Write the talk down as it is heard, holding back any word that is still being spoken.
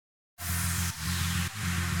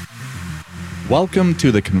Welcome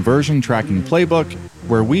to the Conversion Tracking Playbook,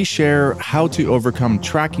 where we share how to overcome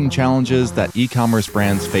tracking challenges that e-commerce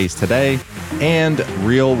brands face today and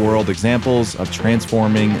real-world examples of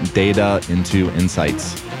transforming data into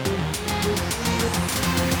insights.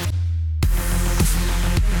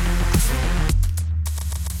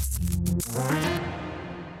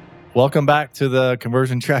 Welcome back to the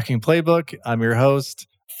Conversion Tracking Playbook. I'm your host,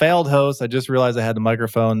 failed host. I just realized I had the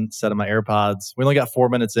microphone set on my AirPods. We only got 4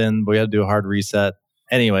 minutes in, but we had to do a hard reset.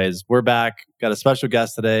 Anyways, we're back. Got a special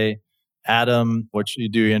guest today, Adam, which you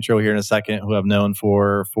do your intro here in a second, who I've known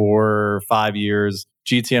for 4 or 5 years.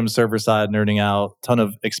 GTM server side, nerding out, ton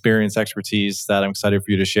of experience, expertise that I'm excited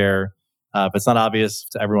for you to share. If it's not obvious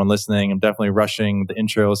to everyone listening, I'm definitely rushing the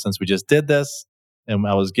intro since we just did this. And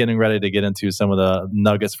I was getting ready to get into some of the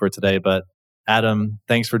nuggets for today. But Adam,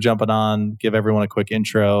 thanks for jumping on. Give everyone a quick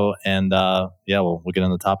intro. And we'll get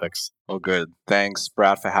into the topics. All good. Thanks,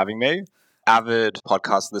 Brad, for having me. Avid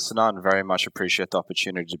podcast listener and very much appreciate the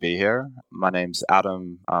opportunity to be here. My name's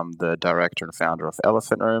Adam. I'm the director and founder of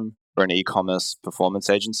Elephant Room. We're an e-commerce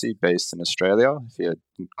performance agency based in Australia, if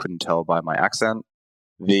you couldn't tell by my accent.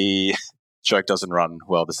 The joke doesn't run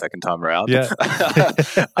well the second time around. Yeah.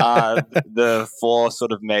 The 4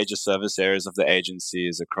 sort of major service areas of the agency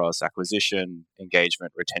is across acquisition,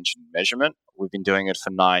 engagement, retention, measurement. We've been doing it for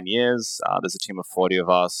 9 years. There's a team of 40 of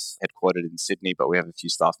us headquartered in Sydney, but we have a few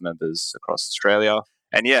staff members across Australia.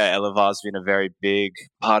 And yeah, Elevar's been a very big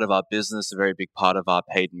part of our business, a very big part of our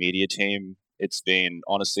paid media team. It's been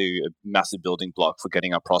honestly a massive building block for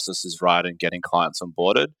getting our processes right and getting clients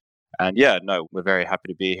onboarded. And we're very happy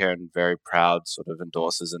to be here and very proud sort of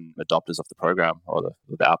endorsers and adopters of the program or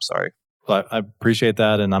the app, sorry. Well, I appreciate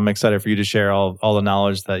that. And I'm excited for you to share all the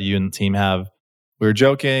knowledge that you and the team have. We were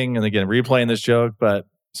joking and again, replaying this joke, but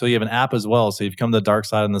so you have an app as well. So you've come to the dark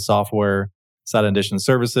side in the software side, in addition to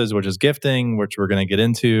services, which is gifting, which we're going to get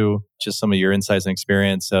into, just some of your insights and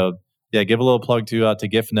experience. So yeah, give a little plug to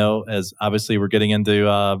GiftNote, as obviously we're getting into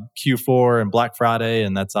Q4 and Black Friday,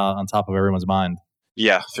 and that's on top of everyone's mind.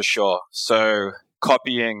 Yeah, for sure. So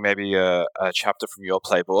copying maybe a chapter from your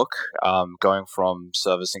playbook, going from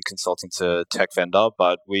service and consulting to tech vendor,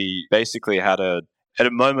 but we basically had a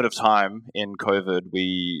moment of time in COVID,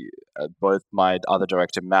 we both my other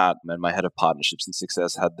director, Matt, and my head of partnerships and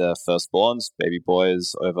success had their firstborns, baby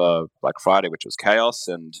boys, over Black Friday, which was chaos.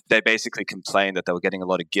 And they basically complained that they were getting a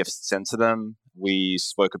lot of gifts sent to them. We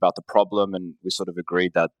spoke about the problem and we sort of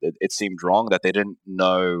agreed that it seemed wrong, that they didn't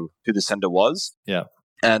know who the sender was. Yeah.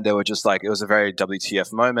 And they were just like, it was a very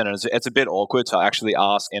WTF moment. And it's a bit awkward to actually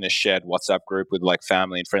ask in a shared WhatsApp group with like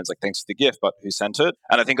family and friends, like, thanks for the gift, but who sent it?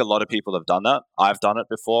 And I think a lot of people have done that. I've done it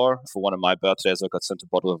before. For one of my birthdays, I got sent a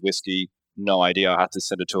bottle of whiskey. No idea. I had to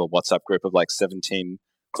send it to a WhatsApp group of like 17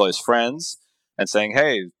 close friends and saying,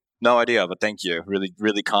 hey, no idea, but thank you. Really,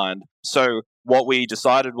 really kind. So what we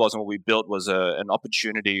decided was, and what we built was an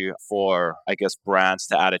opportunity for, I guess, brands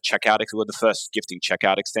to add a checkout. We're the first gifting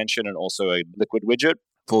checkout extension and also a liquid widget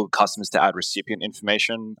for customers to add recipient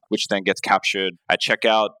information, which then gets captured at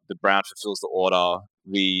checkout. The brand fulfills the order.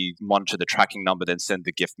 We monitor the tracking number, then send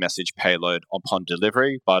the gift message payload upon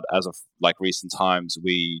delivery. But as of like recent times,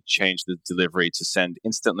 we changed the delivery to send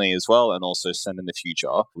instantly as well, and also send in the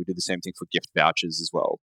future. We do the same thing for gift vouchers as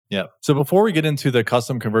well. Yeah. So before we get into the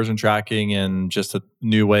custom conversion tracking and just a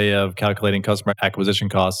new way of calculating customer acquisition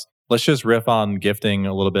costs, let's just riff on gifting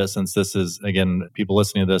a little bit, since this is, again, people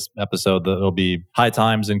listening to this episode, there'll be high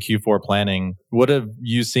times in Q4 planning. What have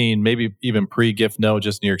you seen, maybe even pre-GiftNote,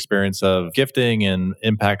 just in your experience of gifting and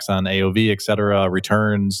impacts on AOV, et cetera,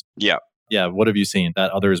 returns? Yeah. Yeah. What have you seen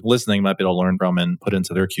that others listening might be able to learn from and put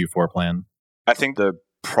into their Q4 plan? I think the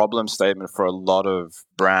problem statement for a lot of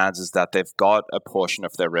brands is that they've got a portion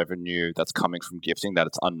of their revenue that's coming from gifting that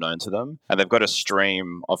it's unknown to them. And they've got a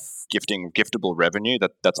stream of giftable revenue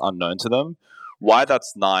that's unknown to them. Why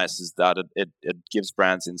that's nice is that it gives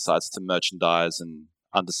brands insights to merchandise and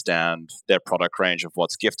understand their product range of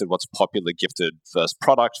what's gifted, what's popular gifted, first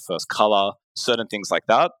product, first color, certain things like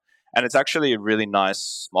that. And it's actually a really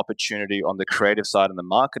nice opportunity on the creative side and the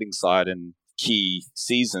marketing side and key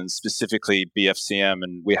seasons, specifically BFCM,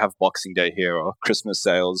 and we have Boxing Day here or Christmas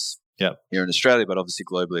sales here in Australia, but obviously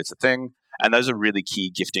globally it's a thing. And those are really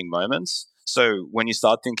key gifting moments. So when you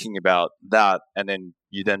start thinking about that, and then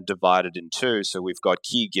you then divide it in two, so we've got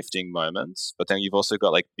key gifting moments, but then you've also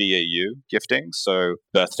got like BAU gifting, so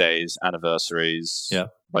birthdays, anniversaries,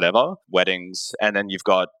 whatever, weddings, and then you've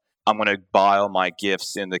got, I'm going to buy all my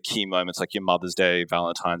gifts in the key moments like your Mother's Day,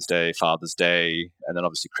 Valentine's Day, Father's Day, and then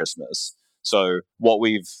obviously Christmas. So what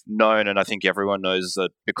we've known, and I think everyone knows, is that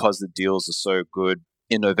because the deals are so good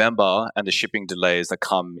in November and the shipping delays that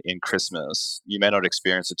come in Christmas. You may not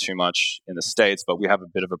experience it too much in the States, but we have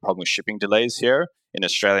a bit of a problem with shipping delays here in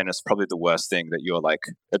Australia. And it's probably the worst thing that you're like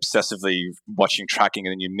obsessively watching tracking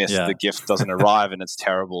and then you miss the gift doesn't arrive and it's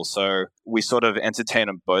terrible. So we sort of entertain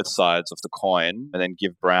on both sides of the coin and then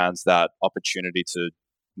give brands that opportunity to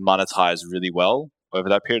monetize really well over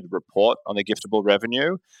that period, report on the giftable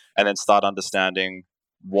revenue, and then start understanding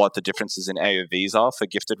what the differences in AOVs are for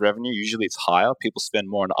gifted revenue. Usually it's higher. People spend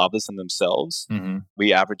more on others than themselves. Mm-hmm.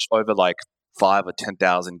 We averaged over like 5 or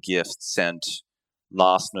 10,000 gifts sent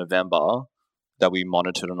last November that we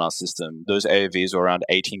monitored on our system. Those AOVs were around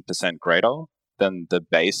 18% greater than the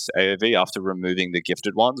base AOV after removing the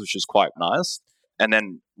gifted ones, which is quite nice. And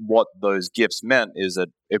then what those gifts meant is that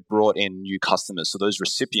it brought in new customers. So those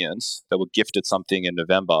recipients that were gifted something in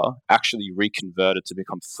November actually reconverted to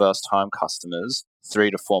become first-time customers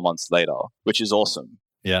 3 to 4 months later, which is awesome.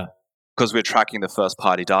 Yeah. Because we're tracking the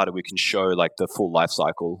first-party data, we can show like the full life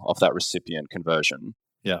cycle of that recipient conversion.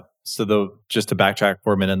 Yeah. So just to backtrack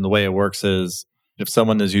for a minute, and the way it works is if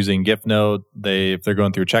someone is using GiftNode, if they're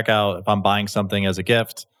going through checkout, if I'm buying something as a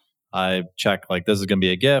gift, I check like this is going to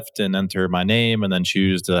be a gift and enter my name and then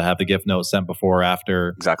choose to have the gift note sent before or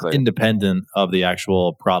after. Exactly. Independent of the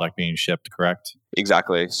actual product being shipped, correct?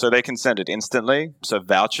 Exactly. So they can send it instantly. So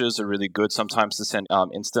vouchers are really good sometimes to send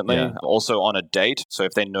instantly. Yeah. Also on a date. So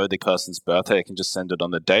if they know the person's birthday, they can just send it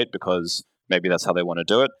on the date because maybe that's how they want to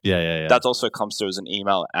do it. Yeah. That also comes through as an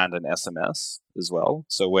email and an SMS as well.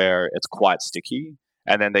 So where it's quite sticky.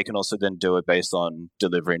 And then they can also then do it based on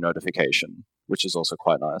delivery notification, which is also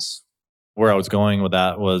quite nice. Where I was going with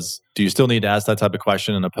that was, do you still need to ask that type of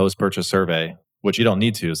question in a post-purchase survey? Which you don't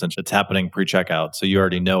need to, since it's happening pre-checkout. So you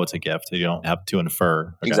already know it's a gift. So you don't have to infer.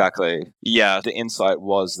 Okay. Exactly. Yeah, the insight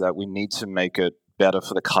was that we need to make it better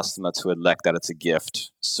for the customer to elect that it's a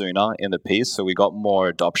gift sooner in the piece. So we got more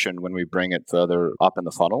adoption when we bring it further up in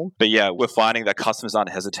the funnel. But yeah, we're finding that customers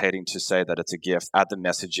aren't hesitating to say that it's a gift, add the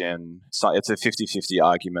message in. So it's a 50-50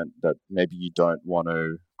 argument that maybe you don't want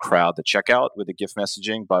to crowd the checkout with the gift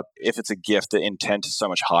messaging. But if it's a gift, the intent is so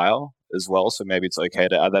much higher as well. So maybe it's okay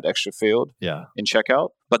to add that extra field in checkout.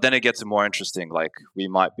 But then it gets more interesting. Like we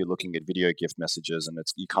might be looking at video gift messages and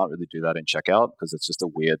you can't really do that in checkout because it's just a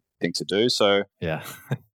weird thing to do. So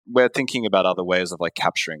we're thinking about other ways of like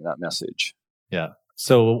capturing that message. Yeah.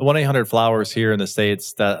 So 1-800-Flowers here in the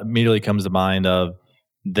States, that immediately comes to mind of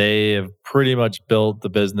they have pretty much built the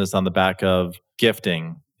business on the back of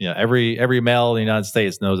gifting. You know, every male in the United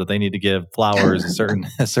States knows that they need to give flowers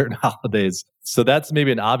at certain holidays. So that's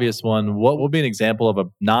maybe an obvious one. What would be an example of a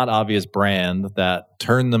not obvious brand that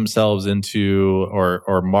turned themselves into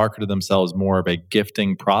or marketed themselves more of a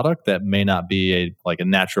gifting product that may not be a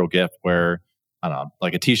natural gift where, I don't know,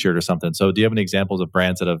 like a t-shirt or something. So do you have any examples of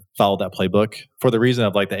brands that have followed that playbook for the reason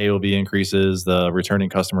of like the AOV increases, the returning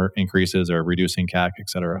customer increases, or reducing CAC, et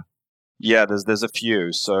cetera? Yeah, there's a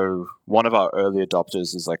few. So one of our early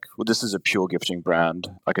adopters is like, well, this is a pure gifting brand,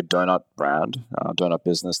 like a donut brand, donut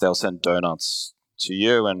business. They'll send donuts to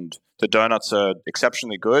you, and the donuts are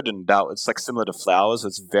exceptionally good. And it's like similar to flowers.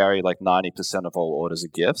 It's very like 90% of all orders are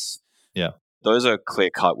gifts. Yeah. Those are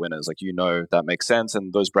clear-cut winners. Like, that makes sense.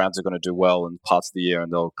 And those brands are going to do well in parts of the year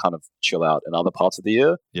and they'll kind of chill out in other parts of the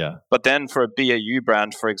year. Yeah. But then for a BAU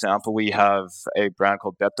brand, for example, we have a brand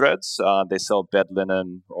called Bed Threads. They sell bed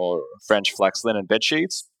linen or French flax linen bed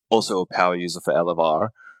sheets. Also a power user for Elevar.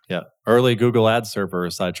 Yeah. Early Google Ad server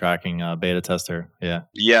side tracking beta tester. Yeah.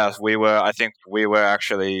 Yeah, I think we were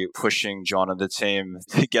actually pushing John and the team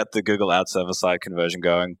to get the Google Ad server side conversion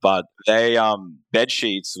going. But bed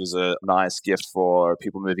sheets was a nice gift for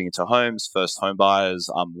people moving into homes, first home buyers,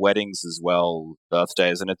 weddings as well,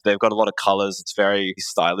 birthdays. And they've got a lot of colors. It's very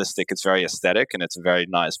stylistic. It's very aesthetic, and it's a very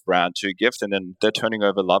nice brand to gift. And then they're turning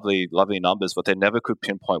over lovely, lovely numbers, but they never could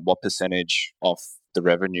pinpoint what percentage of the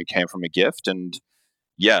revenue came from a gift. And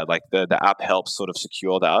yeah, like the app helps sort of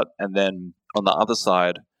secure that. And then on the other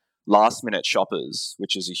side, last minute shoppers,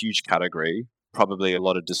 which is a huge category, probably a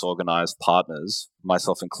lot of disorganized partners,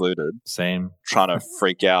 myself included. Same. Trying to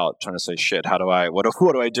freak out, trying to say, shit, what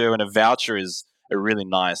do I do? And a voucher is a really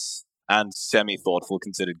nice and semi-thoughtful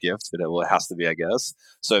considered gift. It has to be, I guess.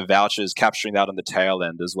 So vouchers, capturing that on the tail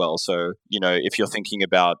end as well. So, if you're thinking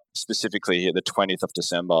about specifically here, the 20th of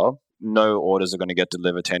December, no orders are going to get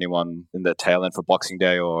delivered to anyone in the tail end for Boxing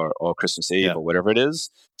Day or Christmas Eve or whatever it is.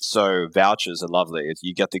 So vouchers are lovely.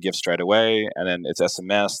 You get the gift straight away, and then it's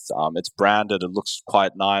SMS'd. It's branded. It looks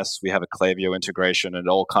quite nice. We have a Klaviyo integration, and it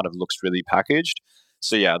all kind of looks really packaged.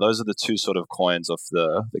 So yeah, those are the two sort of coins of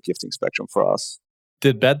the gifting spectrum for us.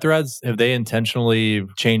 Did Bedthreads, have they intentionally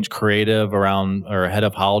changed creative around or ahead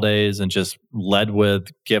of holidays and just led with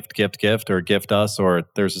gift, gift, gift, or gift us, or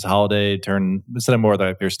there's this holiday turn instead of more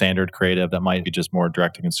like their standard creative that might be just more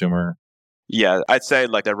direct to consumer? Yeah, I'd say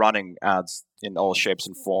like they're running ads in all shapes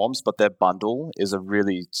and forms, but their bundle is a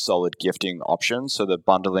really solid gifting option. So the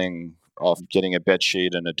bundling of getting a bed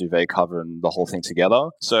sheet and a duvet cover and the whole thing together.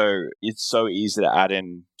 So it's so easy to add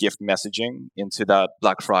in gift messaging into that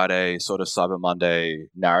Black Friday sort of Cyber Monday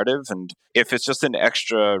narrative. And if it's just an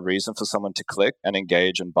extra reason for someone to click and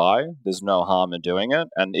engage and buy, there's no harm in doing it.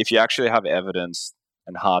 And if you actually have evidence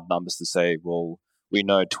and hard numbers to say, well, we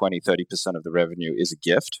know 20-30% of the revenue is a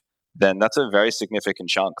gift, then that's a very significant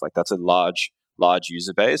chunk. Like that's a large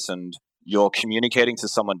user base, and you're communicating to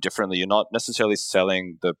someone differently. You're not necessarily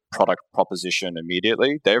selling the product proposition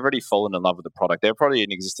immediately. They've already fallen in love with the product. They're probably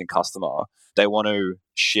an existing customer. They want to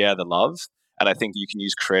share the love. And I think you can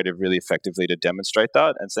use creative really effectively to demonstrate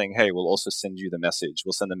that and saying, hey, we'll also send you the message.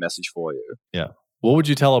 We'll send the message for you. Yeah. What would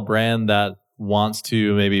you tell a brand that wants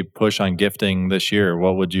to maybe push on gifting this year?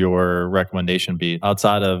 What would your recommendation be?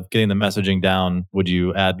 Outside of getting the messaging down, would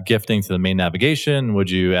you add gifting to the main navigation?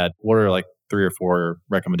 Would you add, what are like 3 or 4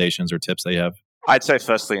 recommendations or tips that you have? I'd say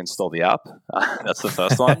firstly, install the app. That's the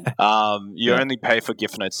first one. You only pay for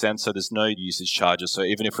gift note send, so there's no usage charges. So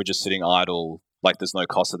even if we're just sitting idle, like there's no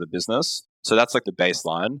cost of the business. So that's like the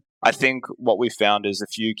baseline. I think what we found is a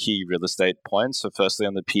few key real estate points. So firstly,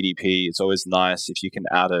 on the PDP, it's always nice if you can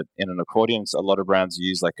add it in an accordion. So a lot of brands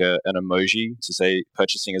use like an emoji to say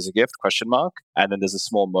purchasing as a gift, question mark. And then there's a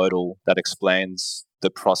small modal that explains the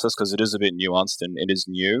process because it is a bit nuanced and it is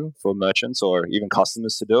new for merchants or even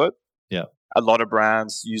customers to do it. Yeah. A lot of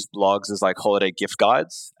brands use blogs as like holiday gift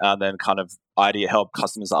guides and then kind of help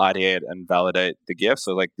customers ideate and validate the gift.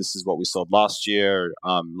 So like, this is what we sold last year,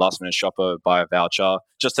 last minute shopper, buy a voucher,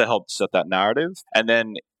 just to help set that narrative. And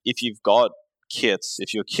then if you've got kits,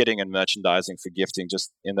 if you're kitting and merchandising for gifting,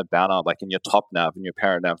 just in the banner, like in your top nav and your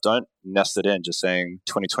parent nav, don't nest it in just saying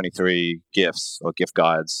 2023 gifts or gift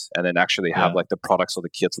guides, and then actually have like the products or the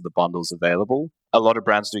kits or the bundles available. A lot of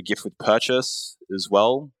brands do gift with purchase as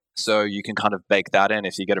well. So you can kind of bake that in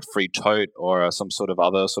if you get a free tote or some sort of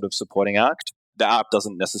other sort of supporting act. The app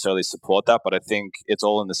doesn't necessarily support that, but I think it's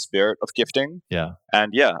all in the spirit of gifting. Yeah.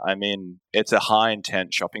 And yeah, I mean, it's a high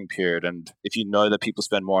intent shopping period. And if you know that people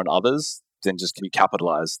spend more on others, then just can you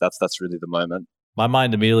capitalize? That's really the moment. My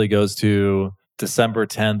mind immediately goes to December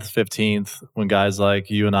 10th, 15th, when guys like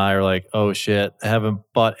you and I are like, oh shit, I haven't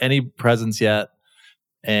bought any presents yet.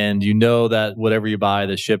 And you know that whatever you buy,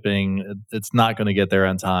 the shipping, it's not going to get there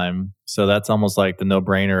on time. So that's almost like the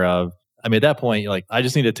no-brainer of, I mean, at that point, you're like, I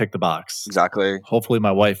just need to tick the box. Exactly. Hopefully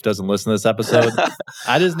my wife doesn't listen to this episode.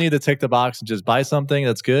 I just need to tick the box and just buy something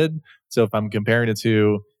that's good. So if I'm comparing it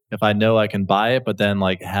to, if I know I can buy it, but then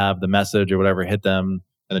like have the message or whatever hit them,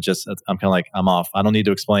 and I'm kind of like, I'm off. I don't need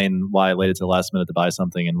to explain why I waited to the last minute to buy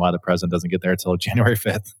something and why the present doesn't get there until January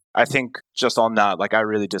 5th. I think just on that, like I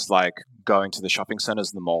really dislike going to the shopping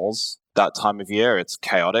centers and the malls that time of year. It's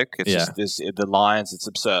chaotic. It's just the lines, it's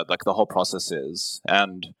absurd. Like the whole process is.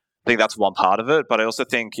 And I think that's one part of it. But I also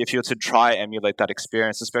think if you're to try emulate that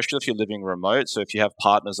experience, especially if you're living remote, so if you have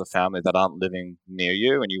partners or family that aren't living near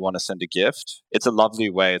you and you want to send a gift, it's a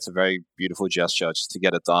lovely way. It's a very beautiful gesture just to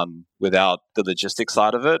get it done without the logistics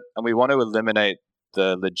side of it. And we want to eliminate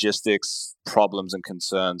the logistics problems and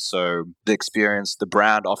concerns. So the experience, the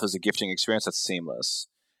brand offers a gifting experience that's seamless.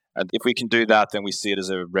 And if we can do that, then we see it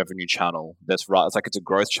as a revenue channel. That's right. It's like it's a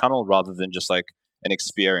growth channel rather than just like an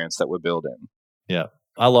experience that we're building. Yeah.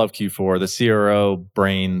 I love Q4. The CRO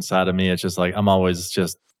brain side of me, it's just like, I'm always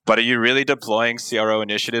just. But are you really deploying CRO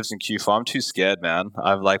initiatives in Q4? I'm too scared, man.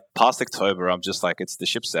 I'm like, past October, I'm just like, it's the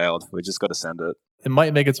ship sailed. We just got to send it. It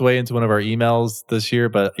might make its way into one of our emails this year,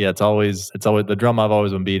 but yeah, it's always the drum I've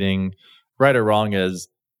always been beating, right or wrong, is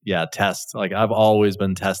test. Like I've always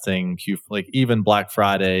been testing like even Black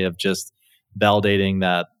Friday of just validating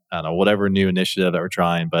that, I don't know, whatever new initiative that we're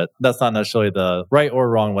trying, but that's not necessarily the right or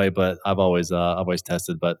wrong way, but I've always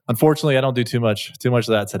tested. But unfortunately, I don't do too much of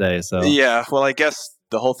that today. So yeah, well, I guess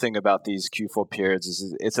the whole thing about these Q4 periods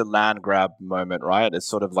is it's a land grab moment, right? It's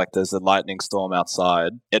sort of like there's a lightning storm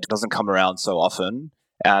outside. It doesn't come around so often.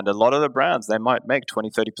 And a lot of the brands, they might make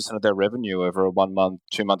 20-30% of their revenue over a 1 month,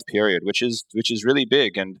 2 month period, which is really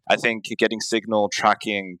big. And I think getting signal,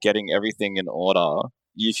 tracking, getting everything in order,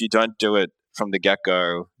 if you don't do it from the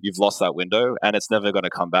get-go, you've lost that window and it's never going to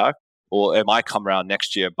come back. Or it might come around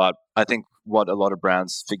next year. But I think what a lot of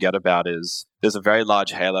brands forget about is there's a very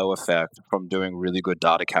large halo effect from doing really good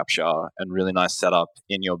data capture and really nice setup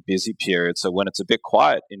in your busy period. So when it's a bit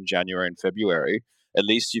quiet in January and February, At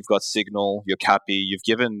least you've got Signal, your CAPI, you've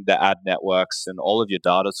given the ad networks and all of your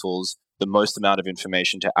data tools the most amount of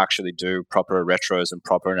information to actually do proper retros and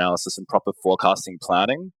proper analysis and proper forecasting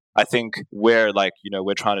planning. I think we're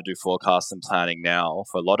trying to do forecast and planning now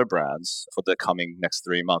for a lot of brands for the coming next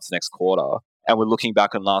 3 months, next quarter. And we're looking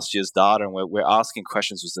back on last year's data and we're asking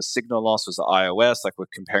questions. Was the signal loss? Was the iOS? Like we're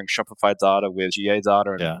comparing Shopify data with GA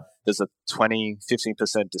data. And there's a 20,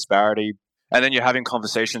 15% disparity. And then you're having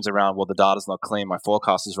conversations around, well, the data's not clean, my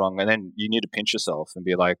forecast is wrong. And then you need to pinch yourself and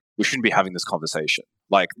be like, we shouldn't be having this conversation.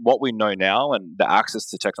 Like what we know now and the access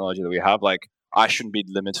to technology that we have, like I shouldn't be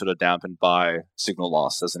limited or dampened by signal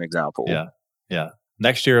loss as an example. Yeah.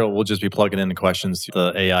 Next year, we'll just be plugging in the questions to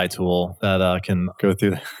the AI tool that can go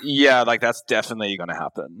through that. Yeah, like that's definitely going to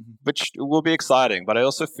happen, which will be exciting. But I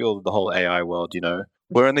also feel the whole AI world,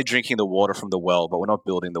 we're only drinking the water from the well, but we're not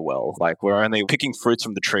building the well. Like we're only picking fruits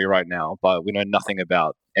from the tree right now, but we know nothing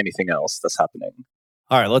about anything else that's happening.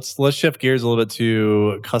 All right, let's shift gears a little bit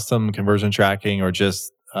to custom conversion tracking or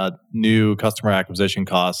just new customer acquisition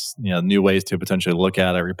costs. New ways to potentially look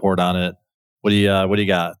at it, report on it. What do you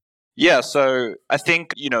got? Yeah, so I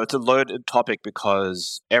think, it's a loaded topic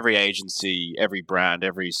because every agency, every brand,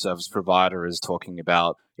 every service provider is talking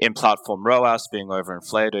about in-platform ROAS being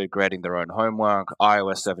overinflated, grading their own homework.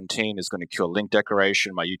 iOS 17 is going to kill link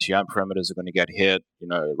decoration. My UTM parameters are going to get hit.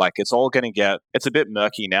 It's all going to it's a bit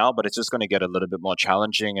murky now, but it's just going to get a little bit more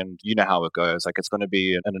challenging. And you know how it goes. Like it's going to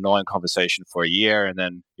be an annoying conversation for a year. And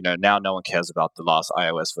then, now no one cares about the last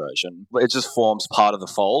iOS version. It just forms part of the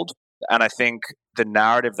fold. And I think the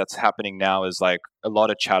narrative that's happening now is like a lot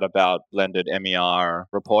of chat about blended MER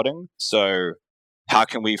reporting. So how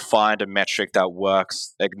can we find a metric that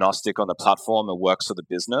works agnostic on the platform and works for the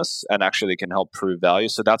business and actually can help prove value?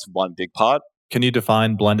 So that's one big part. Can you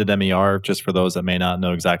define blended MER just for those that may not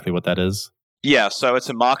know exactly what that is? Yeah, so it's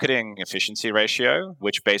a marketing efficiency ratio,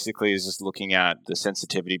 which basically is just looking at the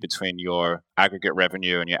sensitivity between your aggregate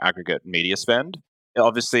revenue and your aggregate media spend.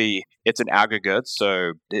 Obviously, it's an aggregate,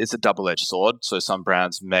 so it's a double-edged sword. So some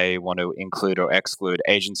brands may want to include or exclude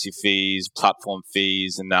agency fees, platform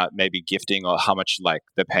fees, and that maybe gifting or how much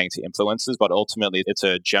they're paying to influencers. But ultimately, it's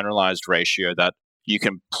a generalized ratio that you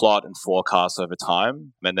can plot and forecast over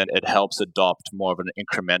time. And then it helps adopt more of an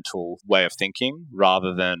incremental way of thinking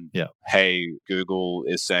rather than, hey, Google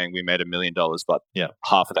is saying we made $1 million, but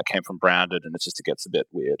half of that came from branded and it gets a bit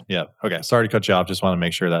weird. Yeah. Okay. Sorry to cut you off. Just want to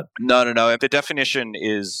make sure that. No. The definition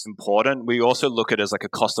is important. We also look at it as like a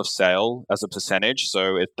cost of sale as a percentage.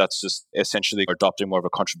 So that's just essentially adopting more of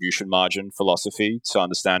a contribution margin philosophy to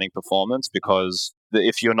understanding performance because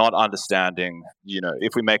if you're not understanding,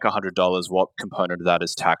 if we make $100, what component of that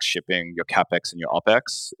is tax, shipping, your CapEx and your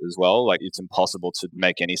OpEx as well? Like it's impossible to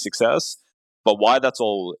make any success. But why that's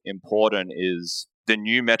all important is the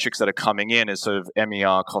new metrics that are coming in is sort of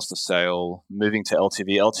MER, cost of sale, moving to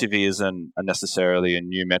LTV. LTV isn't necessarily a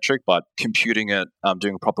new metric, but computing it,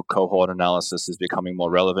 doing a proper cohort analysis is becoming more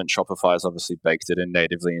relevant. Shopify has obviously baked it in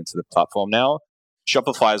natively into the platform now.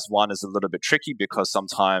 Shopify's one is a little bit tricky because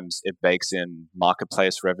sometimes it bakes in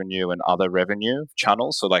marketplace revenue and other revenue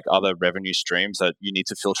channels. So like other revenue streams that you need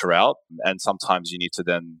to filter out. And sometimes you need to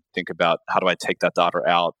then think about how do I take that data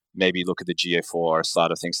out? Maybe look at the GA4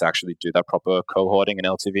 side of things to actually do that proper cohorting and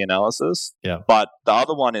LTV analysis. Yeah. But the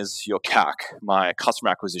other one is your CAC, my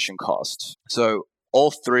customer acquisition cost. So all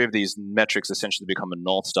three of these metrics essentially become a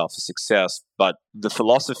North Star for success. But the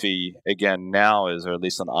philosophy, again, now is, or at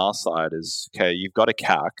least on our side, is, okay, you've got a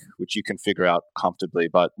CAC, which you can figure out comfortably.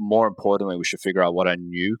 But more importantly, we should figure out what our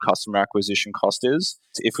new customer acquisition cost is.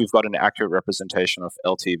 If we've got an accurate representation of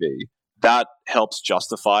LTV, that helps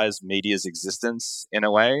justifies media's existence in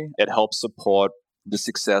a way. It helps support the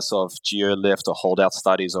success of geo-lift or holdout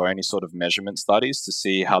studies or any sort of measurement studies to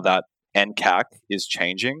see how that NCAC is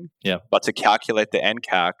changing. Yeah. But to calculate the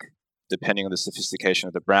NCAC, depending on the sophistication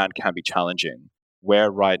of the brand, can be challenging.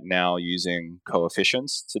 We're right now using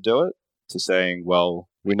coefficients to do it, to saying, well,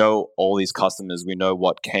 we know all these customers, we know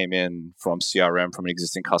what came in from CRM from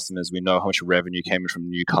existing customers, we know how much revenue came in from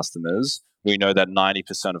new customers. We know that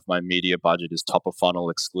 90% of my media budget is top of funnel,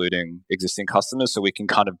 excluding existing customers. So we can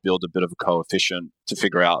kind of build a bit of a coefficient to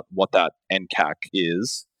figure out what that NCAC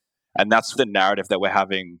is. And that's the narrative that we're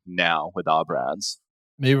having now with our brands.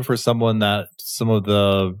 Maybe for someone that some of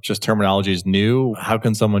the just terminology is new, how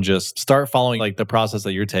can someone just start following like the process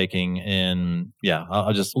that you're taking? And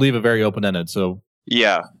I'll just leave it very open-ended. So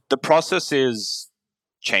the process is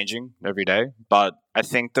changing every day. But I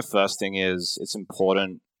think the first thing is it's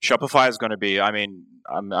important. Shopify is going to be, I'm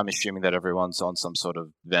assuming that everyone's on some sort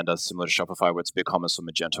of vendor similar to Shopify, whether it's BigCommerce or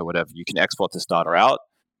Magento or whatever. You can export this data out.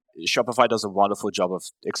 Shopify does a wonderful job of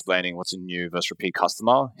explaining what's a new versus repeat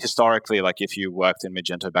customer. Historically, like if you worked in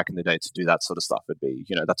Magento back in the day to do that sort of stuff, it'd be,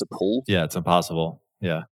 that's a pool. Yeah, it's impossible.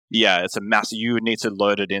 Yeah. Yeah, it's a massive, you would need to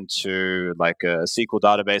load it into like a SQL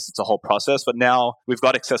database. It's a whole process. But now we've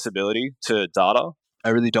got accessibility to data. I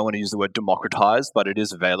really don't want to use the word democratized, but it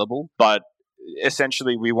is available. But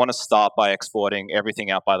essentially, we want to start by exporting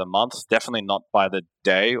everything out by the month, definitely not by the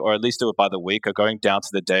day, or at least do it by the week, or going down to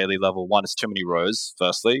the daily level. One, it's too many rows,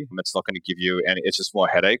 firstly. It's not going to give you any, it's just more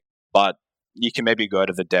headache. But you can maybe go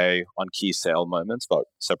to the day on key sale moments, but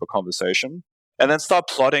separate conversation. And then start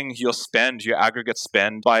plotting your spend, your aggregate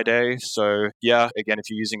spend by day. So yeah, again, if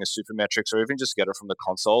you're using a Supermetrics or even just get it from the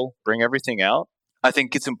console, bring everything out. I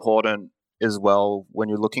think it's important as well when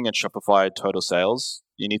you're looking at Shopify total sales,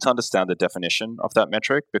 you need to understand the definition of that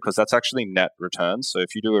metric because that's actually net returns. So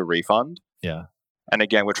if you do a refund, and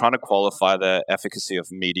again, we're trying to qualify the efficacy of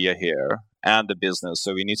media here and the business.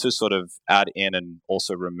 So we need to sort of add in and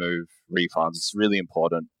also remove refunds. It's really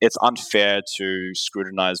important. It's unfair to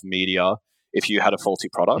scrutinize media if you had a faulty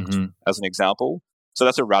product, as an example. So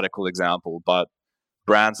that's a radical example. But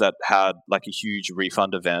brands that had like a huge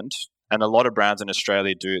refund event, and a lot of brands in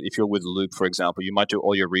Australia do, if you're with Loop, for example, you might do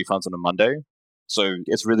all your refunds on a Monday. So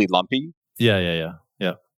it's really lumpy. Yeah.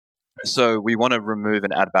 So we want to remove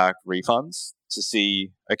and add back refunds to see,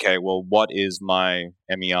 okay, well, what is my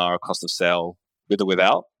MER, cost of sale, with or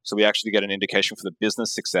without? So we actually get an indication for the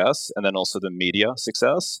business success and then also the media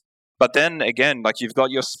success. But then again, like you've got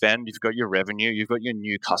your spend, you've got your revenue, you've got your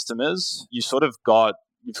new customers, you've kind of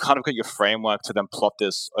got your framework to then plot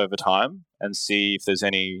this over time and see if there's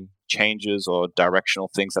any changes or directional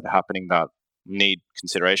things that are happening that need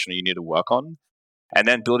consideration or you need to work on. And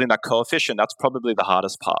then building that coefficient, that's probably the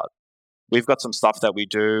hardest part. We've got some stuff that we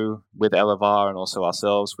do with Elevar and also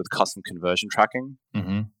ourselves with custom conversion tracking.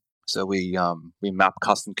 So we map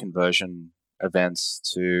custom conversion events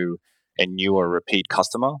to a new or repeat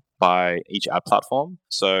customer by each ad platform.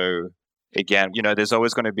 So again, there's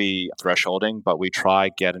always going to be thresholding, but we try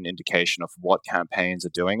get an indication of what campaigns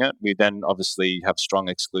are doing it. We then obviously have strong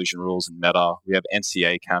exclusion rules in Meta. We have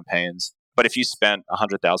NCA campaigns. But if you spent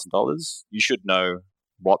 $100,000, you should know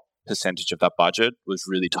what percentage of that budget was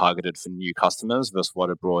really targeted for new customers versus what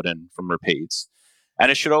it brought in from repeats.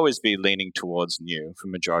 And it should always be leaning towards new for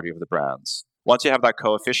majority of the brands. Once you have that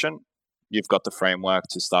coefficient, you've got the framework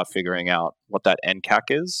to start figuring out what that NCAC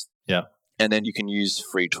is. Yeah. And then you can use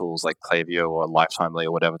free tools like Klaviyo or Lifetimely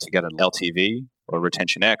or whatever to get an LTV or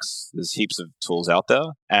Retention X. There's heaps of tools out there.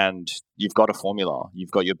 And you've got a formula.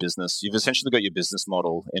 You've got your business. You've essentially got your business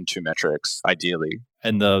model in two metrics, ideally.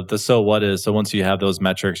 And the so what is, so once you have those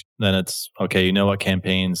metrics, then it's, okay, you know what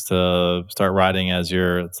campaigns to start riding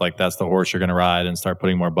it's like that's the horse you're going to ride and start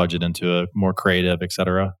putting more budget into it, more creative, et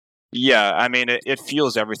cetera. Yeah, I mean, it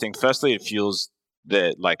fuels everything. Firstly, it fuels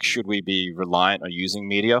that, like, should we be reliant on using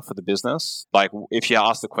media for the business? Like, if you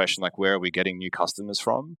ask the question, like, where are we getting new customers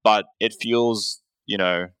from? But it fuels,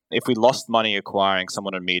 if we lost money acquiring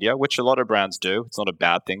someone on media, which a lot of brands do, it's not a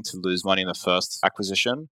bad thing to lose money in the first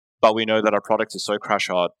acquisition. But we know that our product is so crash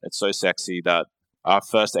hot, it's so sexy that our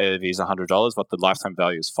first AOV is $100, but the lifetime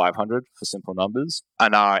value is $500 for simple numbers.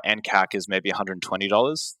 And our NCAC is maybe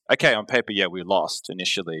 $120. Okay, on paper, yeah, we lost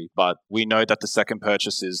initially, but we know that the second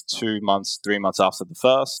purchase is 2 months, 3 months after the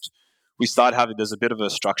first. We start having, there's a bit of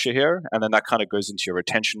a structure here, and then that kind of goes into your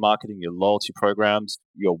retention marketing, your loyalty programs,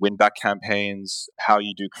 your win-back campaigns, how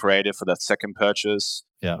you do creative for that second purchase.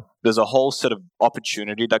 Yeah. There's a whole set of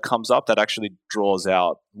opportunity that comes up that actually draws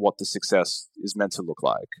out what the success is meant to look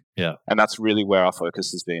like. Yeah. And that's really where our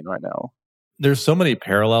focus has been right now. There's so many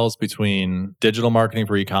parallels between digital marketing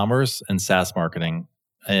for e-commerce and SaaS marketing.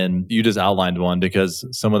 And you just outlined one because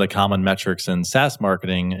some of the common metrics in SaaS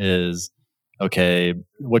marketing is, okay,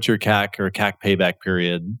 what's your CAC or CAC payback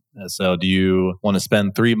period? So do you want to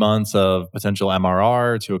spend 3 months of potential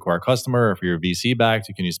MRR to acquire a customer? If you're VC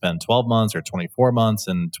backed, can you spend 12 months or 24 months?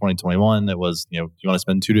 In 2021, it was, you want to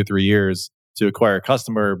spend 2 to 3 years to acquire a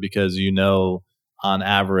customer because on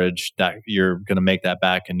average that you're going to make that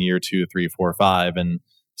back in year 2, 3, 4, 5. And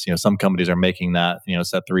some companies are making that,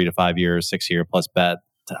 set 3 to 5 years, 6 year plus bet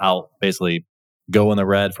to basically go in the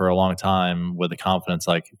red for a long time with the confidence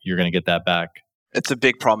like you're going to get that back. It's a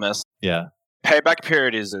big promise. Yeah. Payback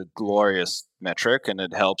period is a glorious metric and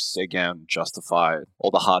it helps, again, justify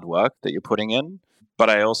all the hard work that you're putting in. But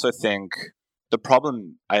I also think the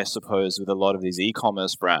problem, I suppose, with a lot of these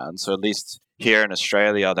e-commerce brands, or at least here in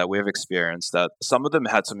Australia that we've experienced, that some of them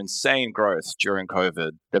had some insane growth during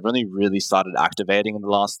COVID. They've only really started activating in the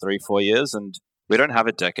last 3-4 years. And we don't have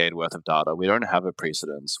a decade worth of data. We don't have a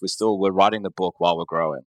precedence. We're writing the book while we're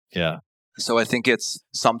growing. Yeah. So I think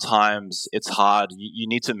sometimes it's hard. You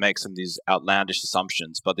need to make some of these outlandish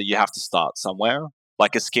assumptions, but that you have to start somewhere.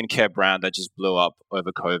 Like a skincare brand that just blew up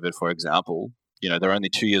over COVID, for example. They're only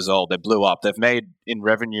 2 years old. They blew up. They've made in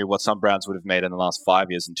revenue what some brands would have made in the last 5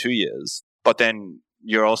 years and 2 years. But then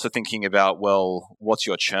you're also thinking about, well, what's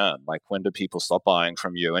your churn? Like, when do people stop buying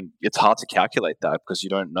from you? And it's hard to calculate that because you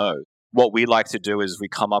don't know. What we like to do is we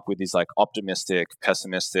come up with these like optimistic,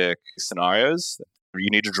 pessimistic scenarios. You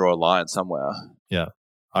need to draw a line somewhere. Yeah.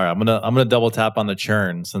 All right. I'm gonna double tap on the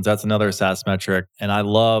churn since that's another SaaS metric, and I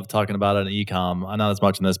love talking about it in e-com. Not as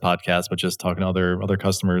much in this podcast, but just talking to other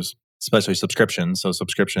customers, especially subscriptions. So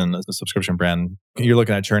subscription, as a subscription brand, you're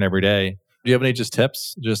looking at churn every day. Do you have any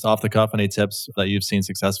tips, just off the cuff, any tips that you've seen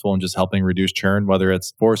successful in just helping reduce churn, whether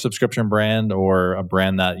it's for a subscription brand or a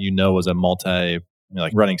brand that is a multi,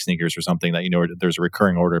 like running sneakers or something that there's a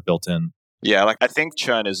recurring order built in? Yeah, I think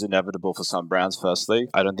churn is inevitable for some brands, firstly.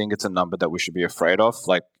 I don't think it's a number that we should be afraid of.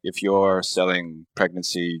 Like, if you're selling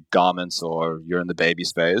pregnancy garments or you're in the baby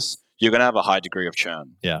space, you're going to have a high degree of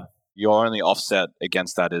churn. Yeah. Your only offset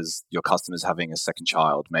against that is your customers having a second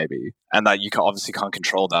child, maybe. And that obviously can't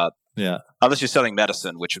control that. Yeah. Unless you're selling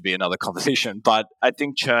medicine, which would be another conversation. But I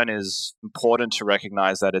think churn is important to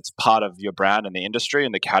recognize that it's part of your brand and the industry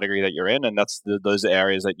and the category that you're in. And that's those are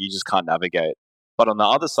areas that you just can't navigate. But on the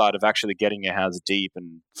other side of actually getting your hands deep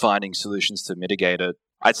and finding solutions to mitigate it,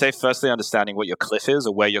 I'd say firstly understanding what your cliff is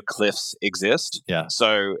or where your cliffs exist. Yeah.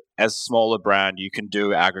 So as a smaller brand, you can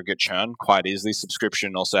do aggregate churn quite easily.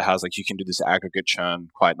 Subscription also has you can do this aggregate churn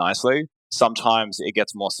quite nicely. Sometimes it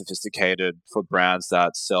gets more sophisticated for brands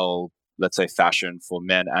that sell, let's say, fashion for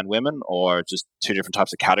men and women, or just two different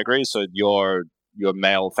types of categories. So your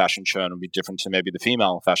male fashion churn would be different to maybe the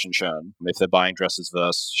female fashion churn if they're buying dresses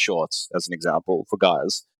versus shorts, as an example, for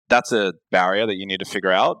guys. That's a barrier that you need to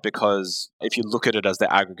figure out, because if you look at it as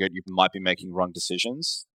the aggregate, you might be making wrong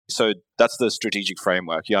decisions. So that's the strategic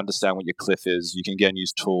framework. You understand what your cliff is. You can again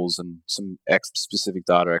use tools and some specific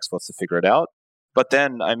data experts to figure it out. But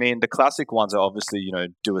then, the classic ones are obviously,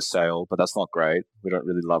 do a sale, but that's not great. We don't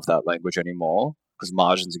really love that language anymore because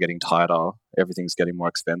margins are getting tighter. Everything's getting more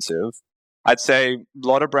expensive. I'd say a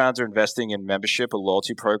lot of brands are investing in membership or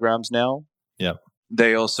loyalty programs now. Yeah.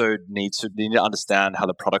 They also need to understand how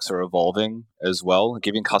the products are evolving as well,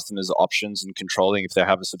 giving customers options and controlling if they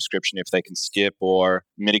have a subscription, if they can skip, or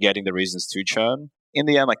mitigating the reasons to churn. In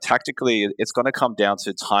the end, tactically, it's going to come down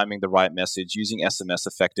to timing the right message, using SMS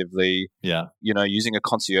effectively. Yeah. Using a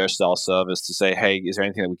concierge style service to say, hey, is there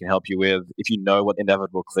anything that we can help you with? If you know what the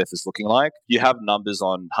inevitable cliff is looking like, you have numbers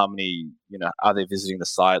on how many, are they visiting the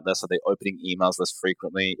site less? Are they opening emails less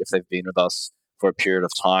frequently if they've been with us for a period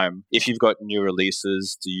of time? If you've got new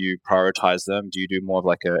releases, do you prioritize them? Do you do more of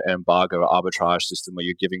an embargo or arbitrage system where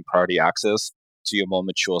you're giving priority access to your more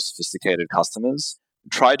mature, sophisticated customers?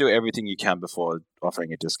 Try to do everything you can before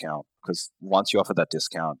offering a discount, because once you offer that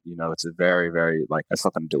discount, it's a very, very, it's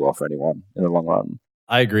not going to do well for anyone in the long run.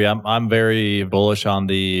 I agree. I'm very bullish on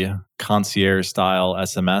the concierge style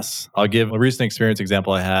SMS. I'll give a recent experience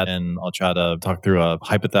example I had, and I'll try to talk through a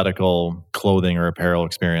hypothetical clothing or apparel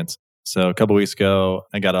experience. So a couple of weeks ago,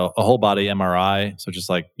 I got a whole body MRI. So just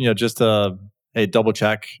just a double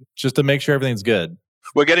check, just to make sure everything's good.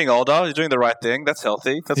 We're getting older. You're doing the right thing. That's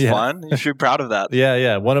healthy. That's fine. You should be proud of that.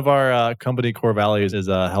 Yeah. One of our company core values is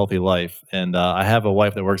a healthy life. And I have a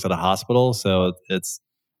wife that works at a hospital. So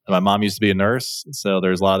my mom used to be a nurse. So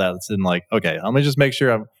there's a lot of that that's in okay, let me just make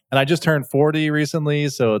sure and I just turned 40 recently.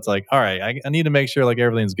 So it's all right, I need to make sure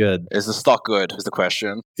everything's good. Is the stock good is the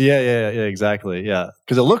question. Yeah, exactly. Yeah.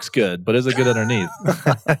 Because it looks good, but is it good underneath?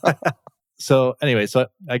 So anyway,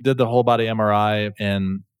 I did the whole body MRI,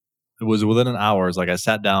 and it was within an hour. I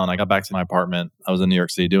sat down, I got back to my apartment. I was in New York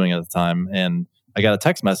City doing it at the time. And I got a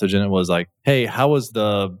text message, and it was hey, how was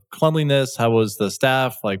the cleanliness? How was the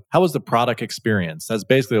staff? How was the product experience? That's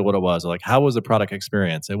basically what it was. How was the product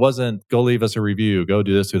experience? It wasn't go leave us a review, go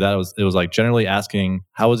do this, do that. It was generally asking,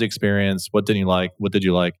 how was the experience? What didn't you like? What did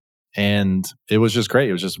you like? And it was just great.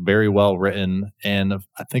 It was just very well written. And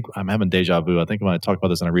I think I'm having deja vu. I think I might talk about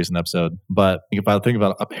this in a recent episode. But if I think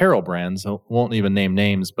about apparel brands, I won't even name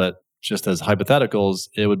names, but just as hypotheticals,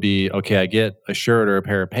 it would be, okay, I get a shirt or a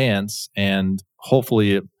pair of pants, and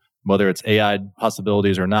hopefully, whether it's AI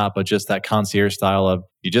possibilities or not, but just that concierge style of,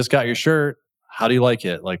 you just got your shirt. How do you like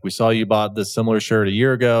it? We saw you bought this similar shirt a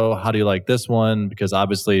year ago. How do you like this one? Because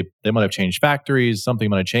obviously they might have changed factories. Something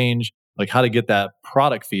might have changed. How to get that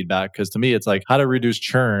product feedback. Because to me, it's how to reduce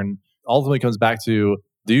churn ultimately comes back to,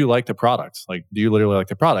 do you like the product? Do you literally like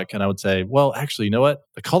the product? And I would say, well, actually, you know what?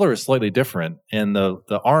 The color is slightly different, and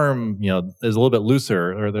the arm, is a little bit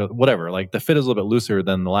looser, or the whatever. The fit is a little bit looser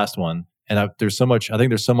than the last one. And I think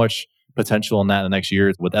there's so much potential in that in the next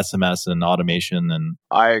year with SMS and automation. And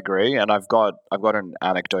I agree. And I've got an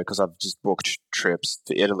anecdote because I've just booked trips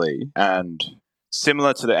to Italy, and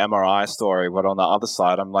similar to the MRI story, but on the other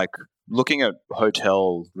side, I'm like looking at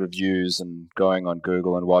hotel reviews and going on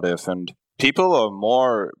Google and What If, and people are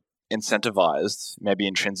more incentivized, maybe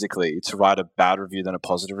intrinsically, to write a bad review than a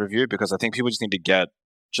positive review, because I think people just need to get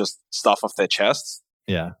just stuff off their chest.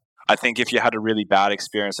 Yeah. I think if you had a really bad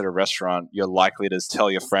experience at a restaurant, you're likely to tell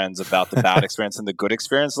your friends about the bad experience and the good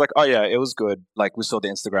experience. Like, oh yeah, it was good. Like we saw the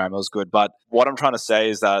Instagram, it was good. But what I'm trying to say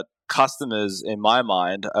is that customers, in my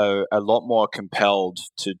mind, are a lot more compelled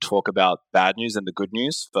to talk about bad news than the good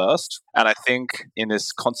news first. And I think in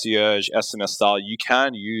this concierge SMS style, you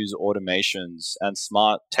can use automations and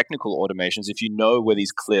smart technical automations. If you know where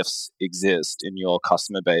these cliffs exist in your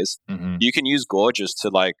customer base, you can use Gorgeous to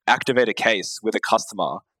like activate a case with a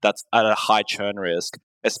customer that's at a high churn risk,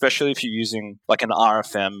 especially if you're using like an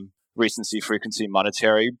RFM, recency, frequency,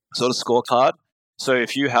 monetary sort of scorecard. So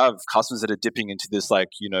if you have customers that are dipping into this, like,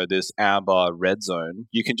 you know, this amber red zone,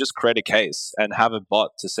 you can just create a case and have a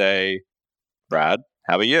bot to say, Brad,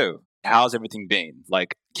 how are you? How's everything been?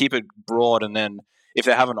 Like, keep it broad. And then if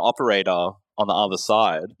they have an operator on the other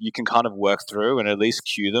side, you can kind of work through and at least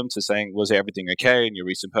cue them to saying, was everything okay? In your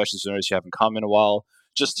recent purchase, notice you haven't come in a while.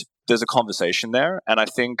 Just there's a conversation there. And I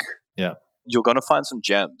think you're going to find some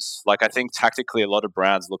gems. Like, I think tactically a lot of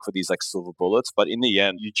brands look for these like silver bullets, but in the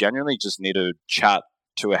end, you genuinely just need to chat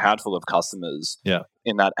to a handful of customers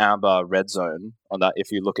in that amber red zone on that.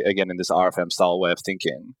 If you look at, again, in this RFM style way of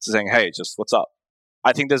thinking, saying, hey, just what's up?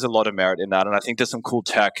 I think there's a lot of merit in that. And I think there's some cool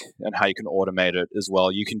tech and how you can automate it as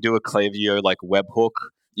well. You can do a Klaviyo like webhook.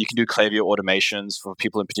 You can do Klaviyo automations for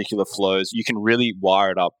people in particular flows. You can really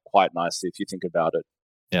wire it up quite nicely if you think about it.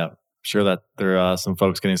 Yeah. Sure that there are some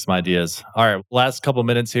folks getting some ideas. All right, last couple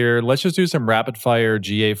minutes here. Let's just do some rapid fire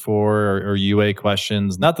GA4 or UA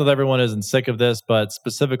questions. Not that everyone isn't sick of this, but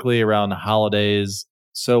specifically around holidays.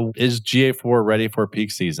 So is GA4 ready for peak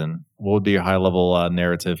season? What would be your high level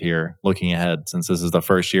narrative here looking ahead, since this is the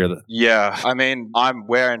first year? Yeah, I mean,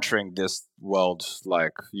 we're entering this world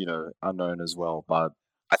like, you know, unknown as well, but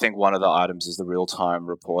I think one of the items is the real-time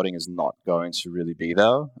reporting is not going to really be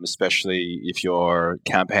there, especially if your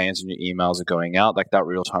campaigns and your emails are going out. Like that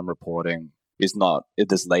real-time reporting is not,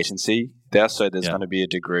 there's latency there. So there's going to be a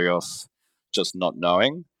degree of just not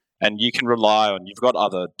knowing. And you can rely on, you've got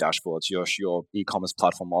other dashboards. Your e-commerce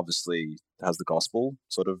platform obviously has the gospel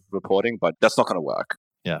sort of reporting, but that's not going to work.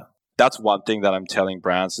 Yeah. That's one thing that I'm telling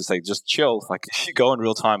brands to say, just chill. Like if you go in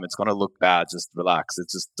real time, it's going to look bad. Just relax.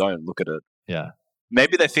 It's just don't look at it. Yeah.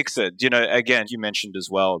 Maybe they fix it. You know, again, you mentioned as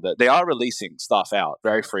well that they are releasing stuff out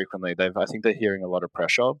very frequently. I think they're hearing a lot of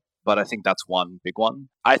pressure, but I think that's one big one.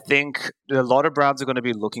 I think a lot of brands are going to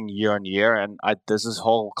be looking year on year, and there's this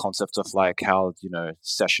whole concept of like how, you know,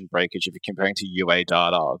 session breakage, if you're comparing to UA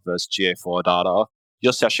data versus GA4 data,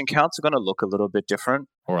 your session counts are going to look a little bit different.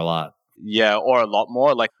 Or a lot. Yeah, or a lot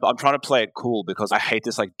more. Like, I'm trying to play it cool because I hate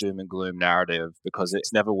this like doom and gloom narrative because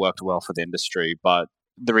it's never worked well for the industry, but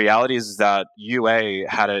the reality is that UA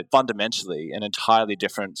had fundamentally an entirely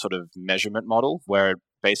different sort of measurement model where it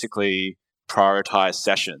basically prioritized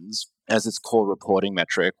sessions as its core reporting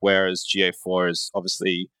metric, whereas GA4 is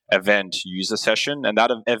obviously event user session. And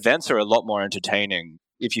that events are a lot more entertaining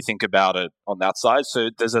if you think about it on that side. So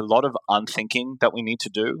there's a lot of unthinking that we need to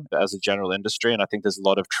do as a general industry. And I think there's a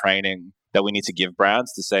lot of training that we need to give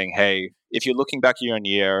brands to saying, hey, if you're looking back year on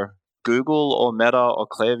year, Google or Meta or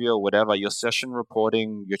Klaviyo or whatever, your session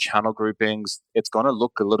reporting, your channel groupings, it's going to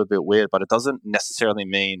look a little bit weird, but it doesn't necessarily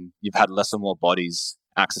mean you've had less or more bodies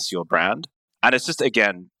access to your brand. And it's just,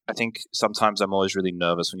 again, I think sometimes I'm always really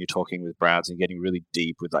nervous when you're talking with brands and getting really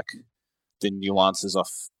deep with like the nuances of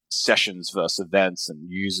sessions versus events and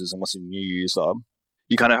users and what's a new user.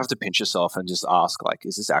 You kind of have to pinch yourself and just ask, like,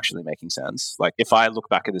 is this actually making sense? Like, if I look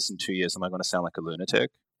back at this in 2 years, am I going to sound like a lunatic?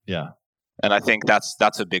 Yeah. And I think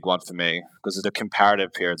that's a big one for me because the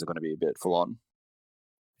comparative periods are going to be a bit full on.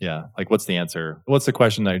 Yeah. Like, what's the answer? What's the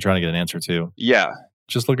question that you're trying to get an answer to? Yeah.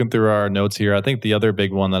 Just looking through our notes here, I think the other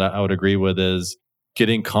big one that I would agree with is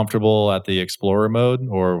getting comfortable at the Explorer mode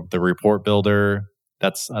or the report builder.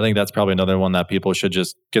 I think that's probably another one that people should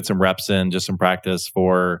just get some reps in, just some practice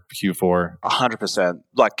for Q4. 100%.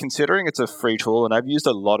 Like, considering it's a free tool, and I've used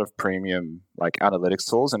a lot of premium like analytics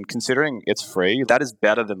tools, and considering it's free, that is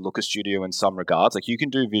better than Looker Studio in some regards. Like, you can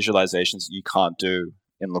do visualizations you can't do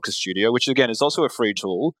in Looker Studio, which again is also a free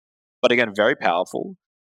tool, but again, very powerful.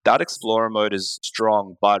 That Explorer mode is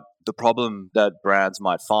strong, but The problem that brands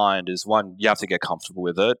might find is, one, you have to get comfortable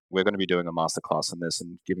with it. We're going to be doing a masterclass on this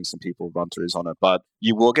and giving some people run-throughs on it. But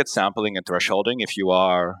you will get sampling and thresholding if you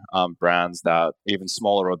are brands that are even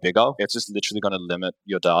smaller or bigger. It's just literally going to limit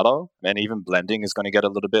your data. And even blending is going to get a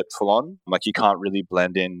little bit full on. Like you can't really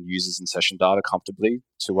blend in users and session data comfortably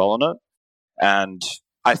too well on it. And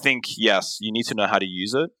I think, yes, you need to know how to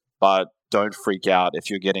use it, but don't freak out if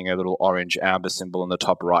you're getting a little orange amber symbol in the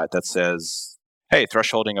top right that says, hey,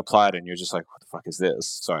 thresholding applied, and you're just like, what the fuck is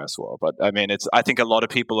this? Sorry, I swore. But I mean, I think a lot of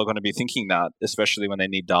people are going to be thinking that, especially when they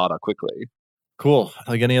need data quickly. Cool.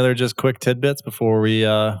 Like any other just quick tidbits before we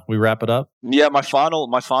wrap it up? Yeah, my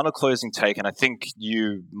final closing take, and I think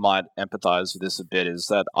you might empathize with this a bit, is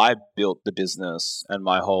that I built the business and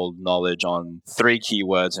my whole knowledge on 3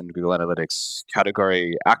 keywords in Google Analytics: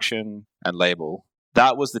 category, action, and label.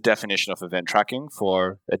 That was the definition of event tracking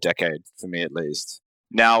for a decade, for me at least.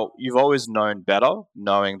 Now, you've always known better,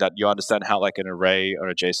 knowing that you understand how like an array or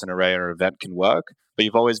a JSON array or an event can work, but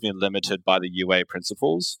you've always been limited by the UA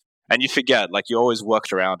principles. And you forget, like you always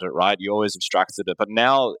worked around it, right? You always abstracted it. But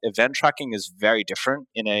now event tracking is very different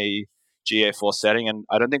in a GA4 setting, and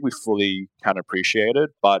I don't think we fully can appreciate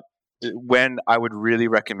it. But when I would really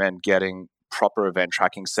recommend getting proper event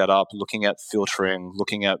tracking set up, looking at filtering,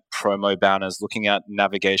 looking at promo banners, looking at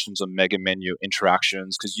navigations or mega menu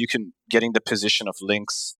interactions, because you can getting the position of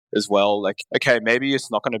links as well. Like, okay, maybe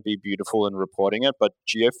it's not going to be beautiful in reporting it, but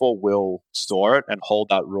GA4 will store it and hold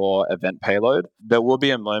that raw event payload. There will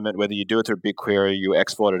be a moment, whether you do it through BigQuery, you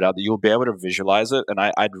export it out, that you'll be able to visualize it. And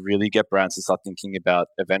I'd really get brands to start thinking about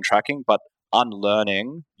event tracking, but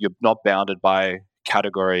unlearning, you're not bounded by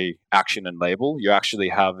category, action, and label. You actually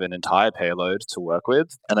have an entire payload to work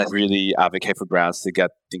with. And I really advocate for brands to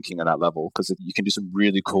get thinking on that level, because you can do some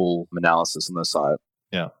really cool analysis on the site.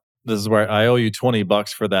 Yeah. This is where I owe you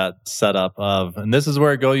 $20 for that setup of, and this is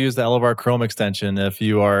where go use the Elevar Chrome extension. If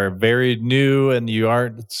you are very new and you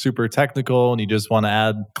aren't super technical and you just want to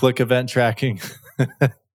add click event tracking.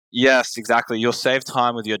 Yes, exactly. You'll save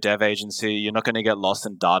time with your dev agency. You're not going to get lost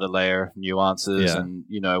in data layer nuances and,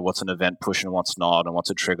 what's an event push and what's not and what's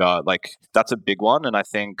a trigger. Like, that's a big one. And I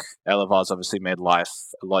think Elevar's obviously made life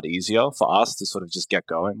a lot easier for us to sort of just get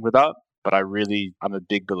going with that. But I'm a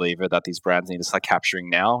big believer that these brands need to start capturing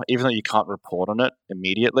now, even though you can't report on it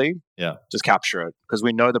immediately. Yeah. Just capture it, because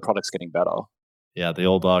we know the product's getting better. Yeah, the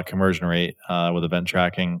old conversion rate with event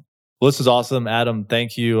tracking. Well, this is awesome. Adam,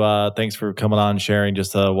 thank you. Thanks for coming on and sharing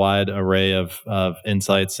just a wide array of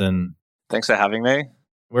insights. And thanks for having me.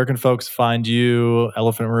 Where can folks find you?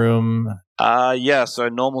 Elephant Room? So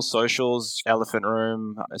normal socials, Elephant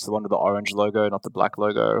Room. It's the one with the orange logo, not the black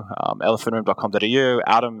logo. Elephantroom.com.au,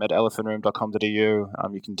 Adam at elephantroom.com.au.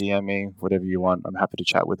 You can DM me, whatever you want. I'm happy to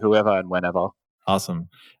chat with whoever and whenever. Awesome.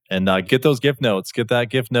 And get those gift notes. Get that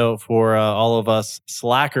gift note for all of us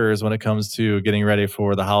slackers when it comes to getting ready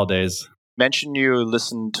for the holidays. Mention you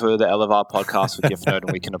listen to the Elevar podcast with gift note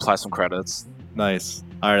and we can apply some credits. Nice.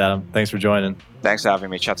 All right, Adam. Thanks for joining. Thanks for having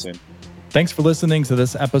me. Chat soon. Thanks for listening to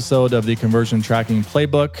this episode of the Conversion Tracking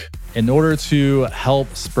Playbook. In order to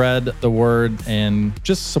help spread the word and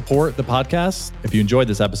just support the podcast, if you enjoyed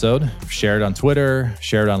this episode, share it on Twitter,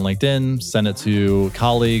 share it on LinkedIn, send it to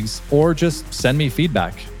colleagues, or just send me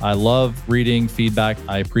feedback. I love reading feedback.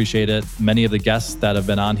 I appreciate it. Many of the guests that have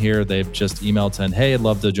been on here, they've just emailed saying, hey, I'd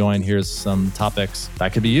love to join. Here's some topics.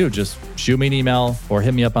 That could be you. Just shoot me an email or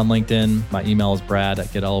hit me up on LinkedIn. My email is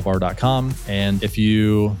brad@getelevar.com. And if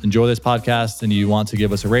you enjoy this podcast and you want to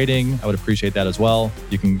give us a rating, I would appreciate that as well.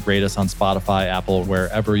 You can rate us on Spotify, Apple,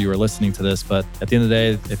 wherever you are listening to this. But at the end of the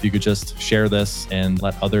day, if you could just share this and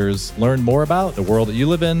let others learn more about the world that you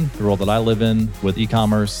live in, the world that I live in with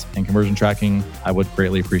e-commerce and conversion tracking, I would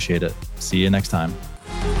greatly appreciate it. See you next time.